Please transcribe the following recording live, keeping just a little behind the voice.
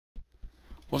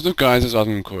What's up guys, it's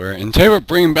Awesome Core, and today we're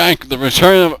bringing back the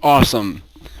Return of Awesome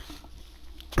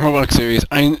Roblox series.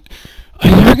 I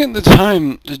never get the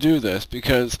time to do this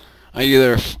because I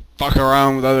either fuck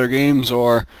around with other games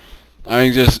or I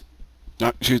just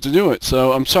not choose to do it.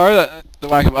 So I'm sorry that the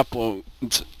lack of upload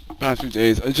the past few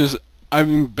days. I've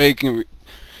been baking.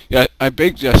 Yeah, I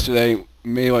baked yesterday,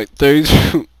 made like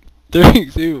 32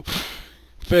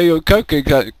 failed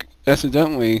cupcakes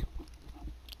accidentally.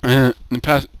 In the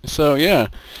past, so yeah,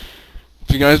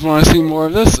 if you guys want to see more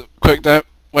of this, click that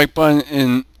like button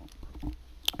and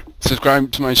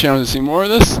subscribe to my channel to see more of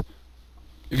this.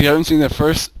 If you haven't seen the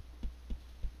first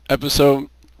episode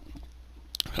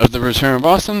of The Return of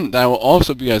Awesome, that will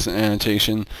also be as an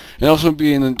annotation, and also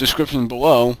be in the description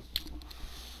below.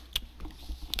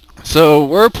 So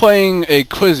we're playing a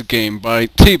quiz game by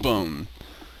T-Bone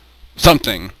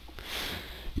something.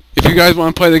 If you guys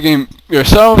want to play the game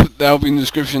yourself, that will be in the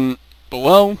description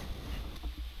below.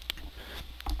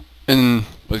 And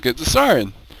let's get this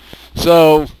started.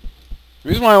 So, the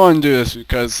reason why I want to do this is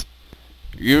because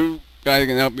you guys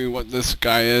can help me what this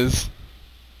guy is.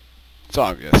 It's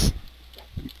obvious.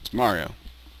 It's Mario.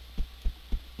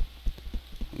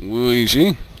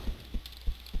 Luigi.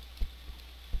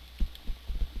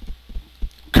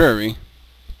 Kirby.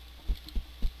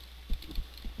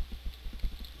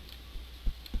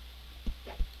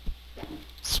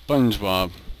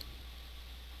 SpongeBob.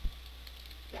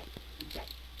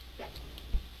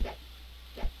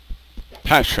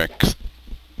 Patrick.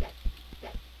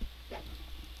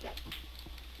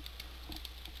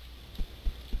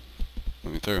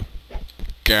 Let me through.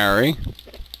 Gary.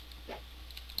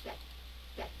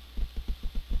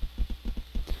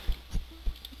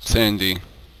 Sandy.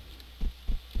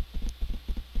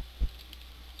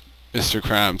 Mr.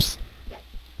 Krabs.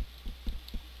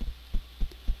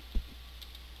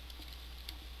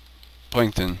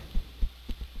 Plankton.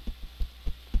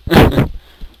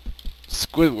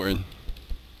 Squidward.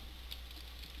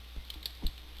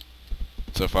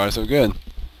 So far so good.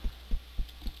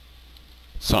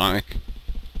 Sonic.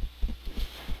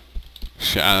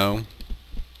 Shadow.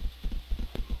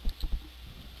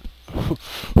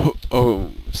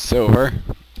 Oh, Silver.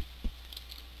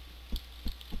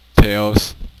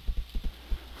 Tails.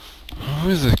 Who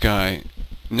is this guy?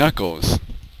 Knuckles.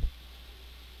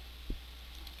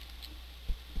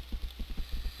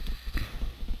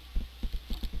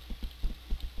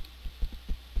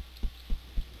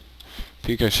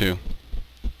 Pikachu.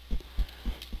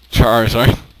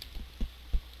 Charizard.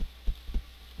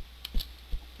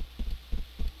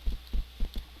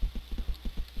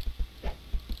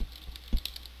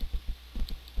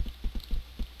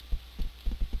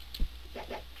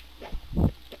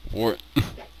 Or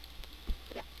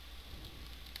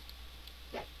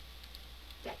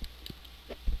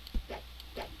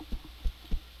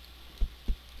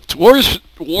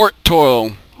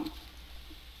Wartortle.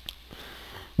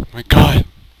 Oh my god.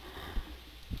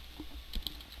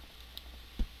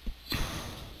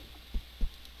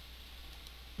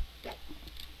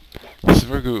 This is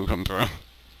where Google comes from.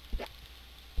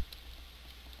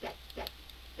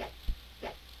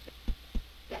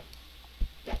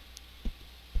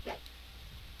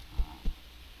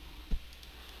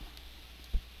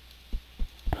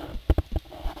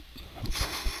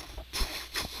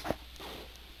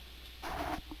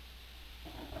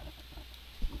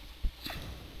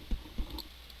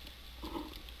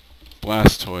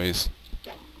 Blastoise.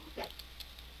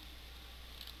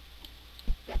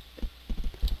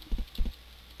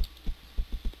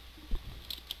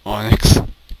 Onyx.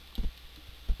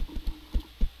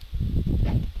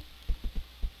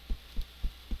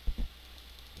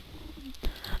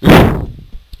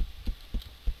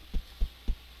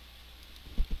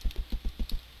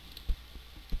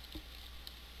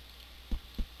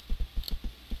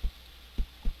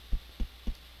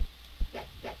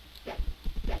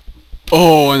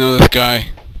 Oh, I know this guy.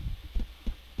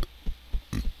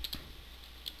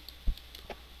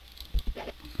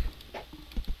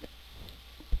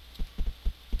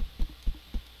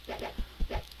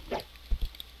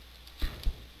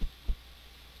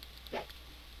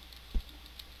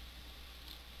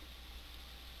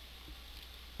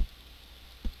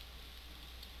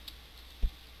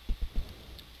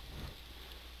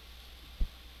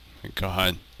 My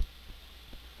god.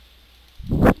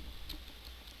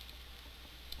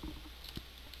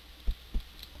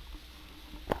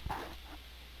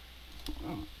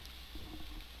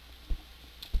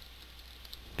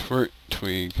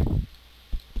 Twig.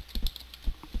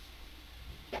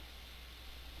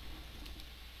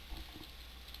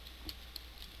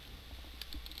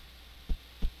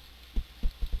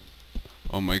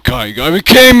 Oh my god, you gotta be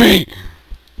kidding me!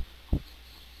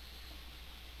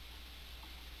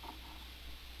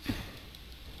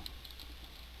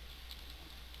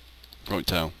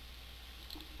 Grotto.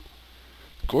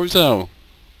 Grotto.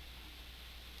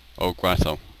 Oh,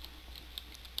 Grotto.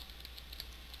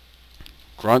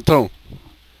 Grotto.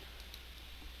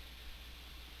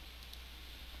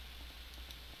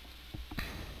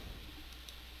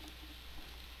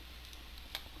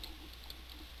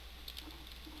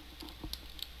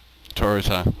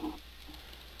 Torta.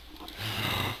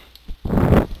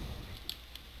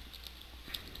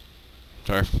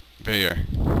 Darth Vader.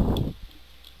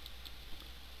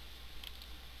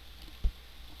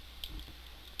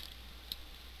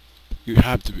 You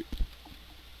have to be...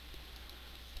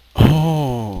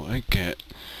 Oh, I get...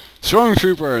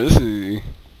 Stormtrooper, this is easy.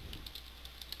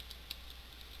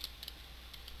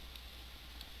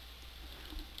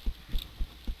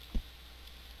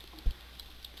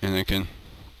 Anakin.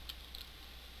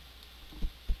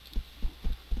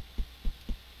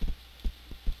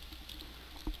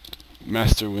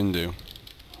 Master Windu.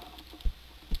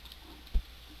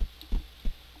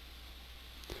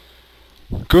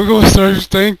 Google search,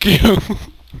 thank you!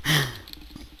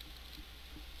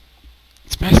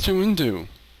 It's Master Windu.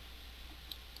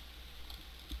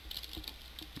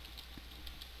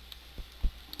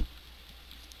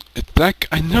 It's that...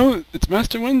 I know! It's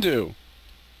Master Windu!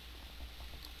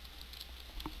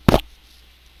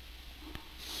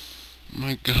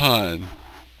 My god.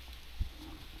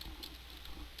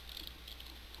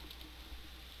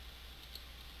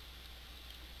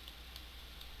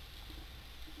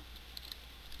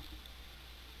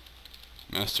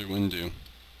 Master Windu.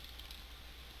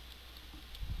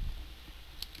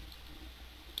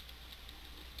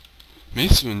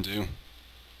 Mace Windu.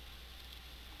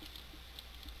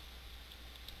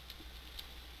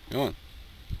 Go on.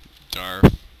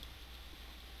 Darth.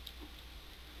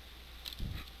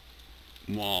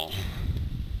 Maul.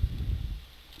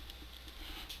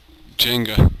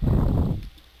 Jenga.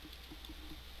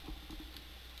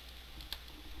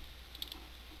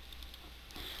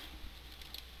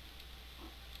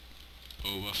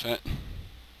 Boba Fett.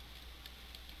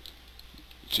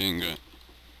 Jenga.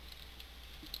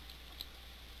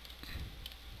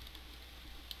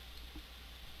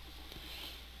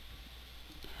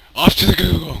 Off to the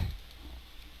Google!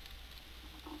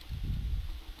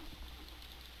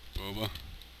 Boba.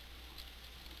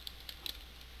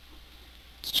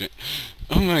 It's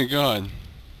oh my god.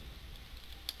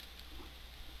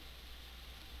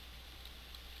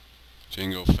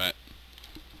 Jango Fett.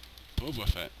 Boba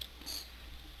Fett.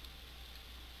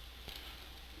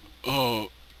 Oh,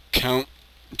 Count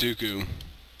Dooku.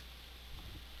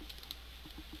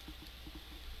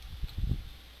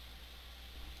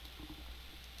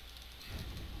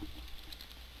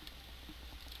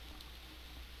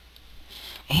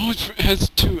 Oh, it has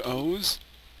two O's?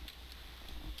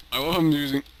 I love him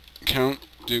using Count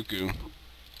Dooku.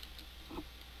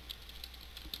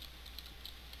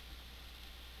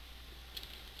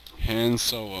 Han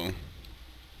Solo.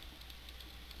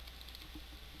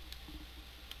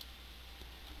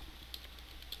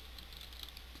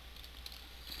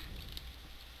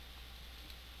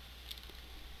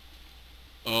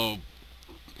 Oh,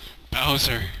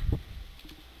 Bowser.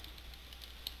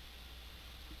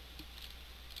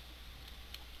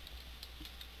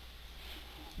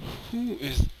 Who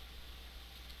is...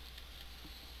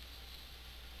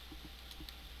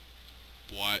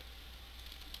 What?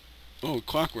 Oh,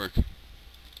 Clockwork.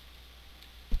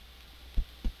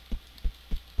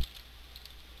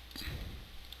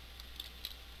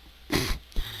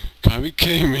 Gotta be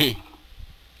kidding me.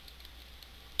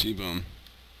 T-Bone.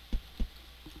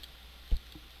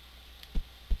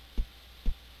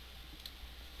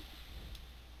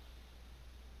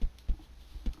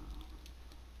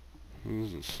 Who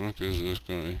the fuck is this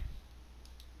guy?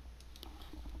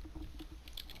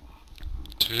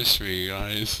 To history,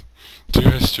 guys. To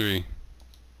history.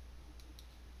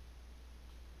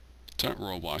 It's not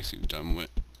Roblox, you dumb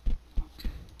wit.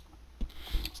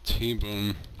 It's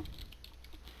T-Bone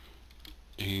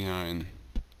 89.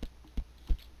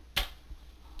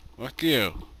 Fuck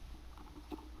you.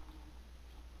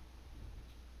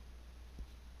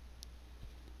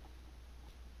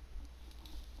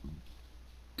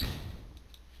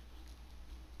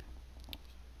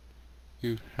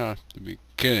 You have to be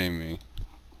kidding me.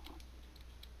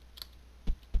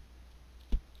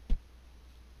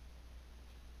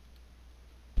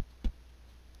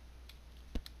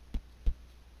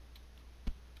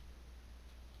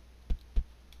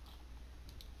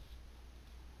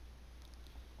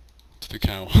 It's the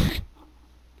cow.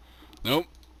 Nope.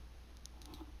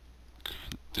 God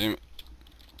damn it.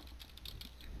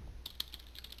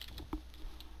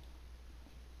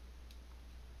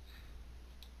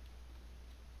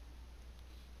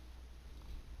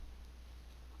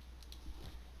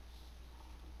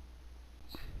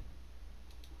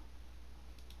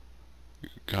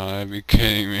 gotta be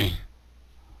kidding me.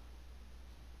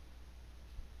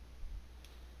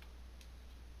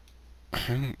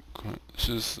 This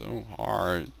is so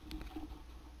hard.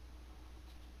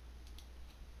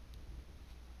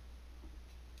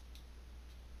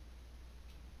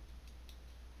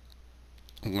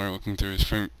 We're looking through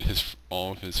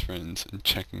all of his friends and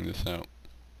checking this out.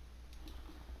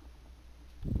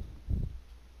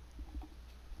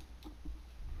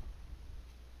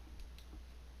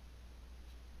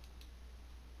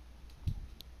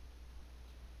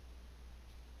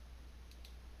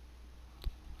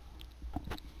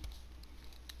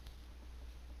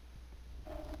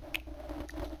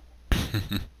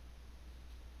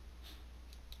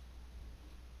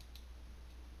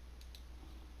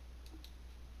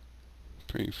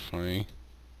 Pretty funny.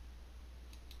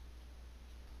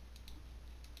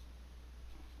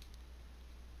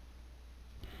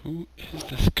 Who is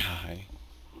this guy?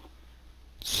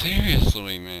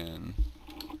 Seriously, man.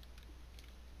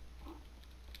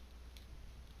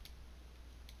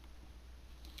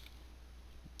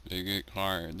 They get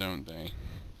hard, don't they?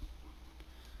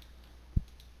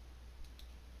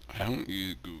 I don't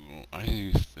use Google. I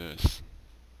use this.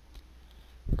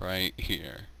 Right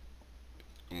here.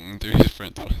 Going through his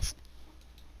friend list.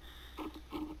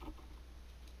 Oh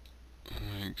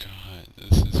my god,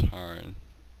 this is hard.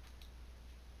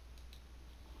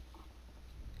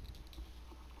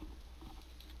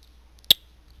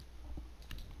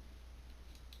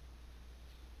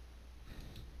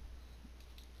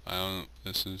 I don't,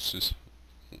 this is just...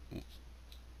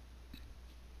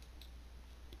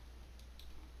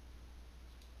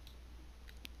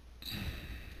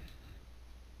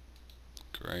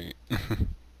 Great.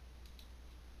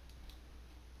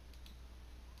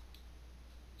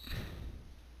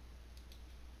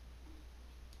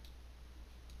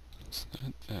 It's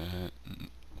not that.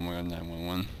 Oh my god,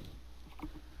 911.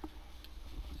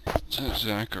 It's not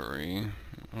Zachary.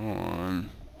 Hold on.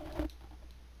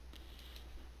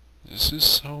 This is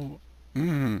so...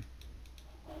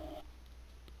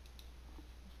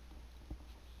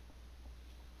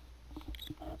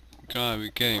 Gotta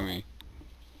be kidding me.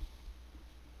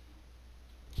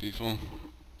 People,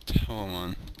 tell him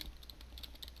on.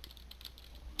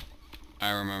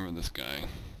 I remember this guy.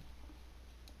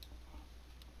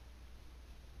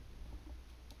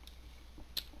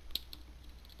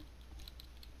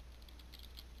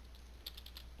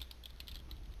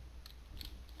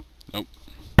 Nope.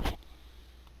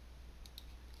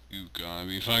 You gotta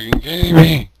be fucking kidding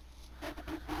me!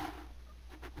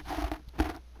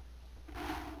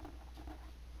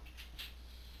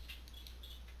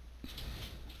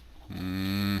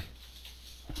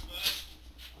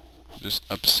 Just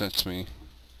upsets me.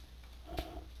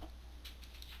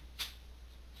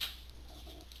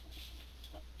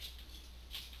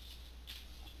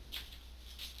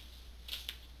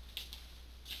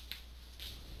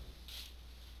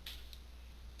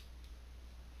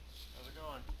 How's it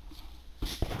going?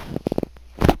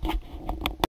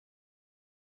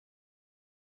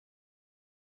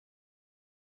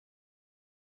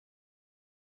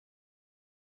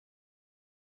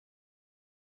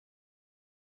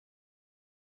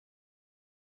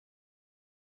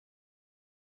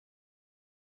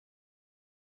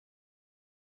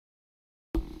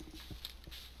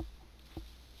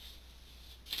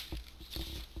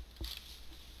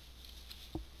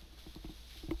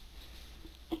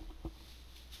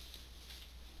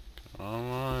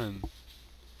 Come on.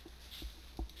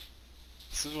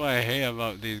 This is what I hate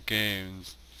about these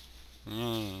games.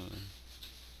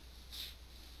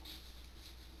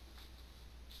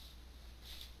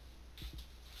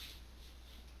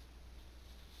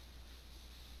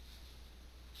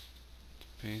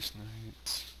 Base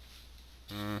nights.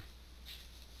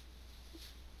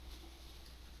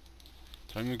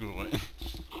 Time to Google it.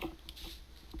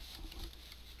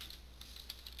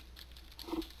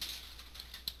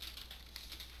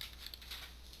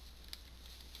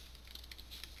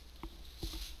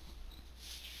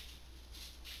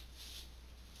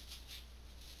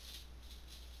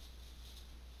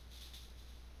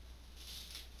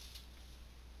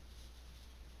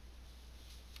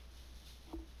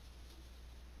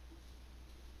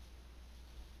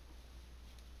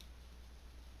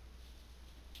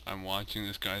 I'm watching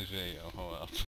this guy's video. Hold up.